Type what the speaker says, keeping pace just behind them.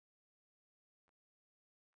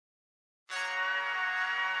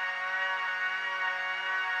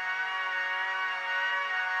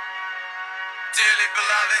Dearly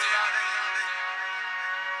beloved,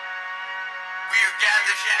 we are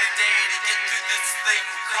gathered here today to get through this thing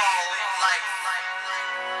called life.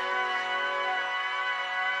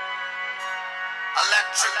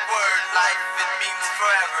 Electric word, life, it means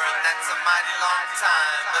forever, and that's a mighty long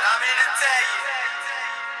time. But I'm here to tell you,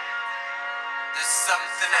 there's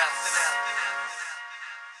something else.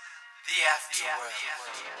 The afterworld.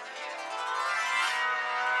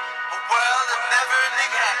 A world of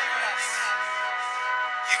never-ending happiness.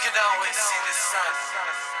 You can always see the sun,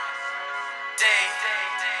 day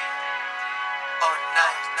or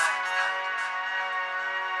night.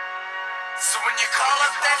 So when you call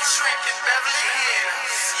up that shrink in Beverly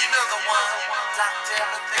Hills, you know the one, Dr.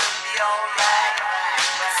 Everything will be alright.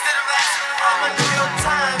 Instead of asking how much of your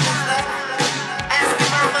time is left, ask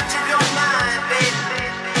him how much of your mind, baby.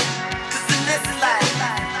 'Cause in this life,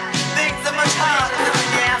 things are much harder than in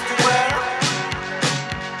the afterworld.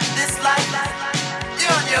 This life,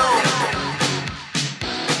 you're on your own.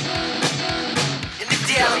 And if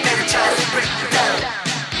the elevator tries to break you down,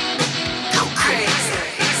 go crazy.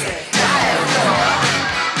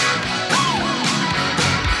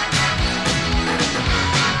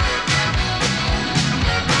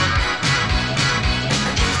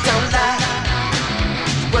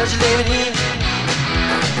 You're living in.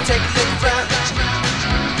 Take a look around.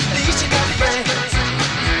 At least you got friends.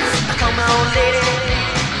 I call my old lady,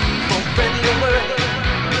 more friendly than world.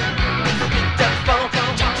 Picked up the phone,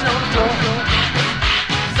 jumping on the floor.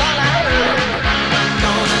 It's all I heard.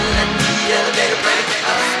 Gonna let the elevator break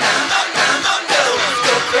us down. Let's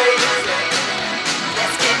go crazy.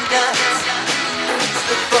 Let's get nuts. Let's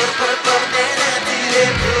look for the purple man until they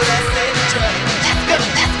put us in the truck. Let's go,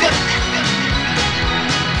 let's go.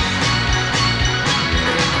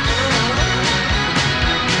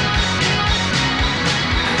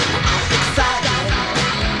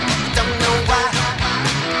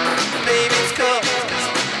 Let's go,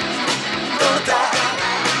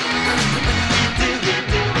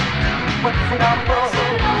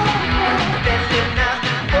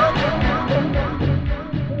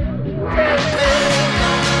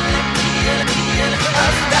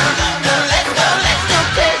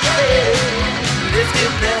 crazy. Let's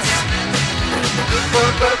get down.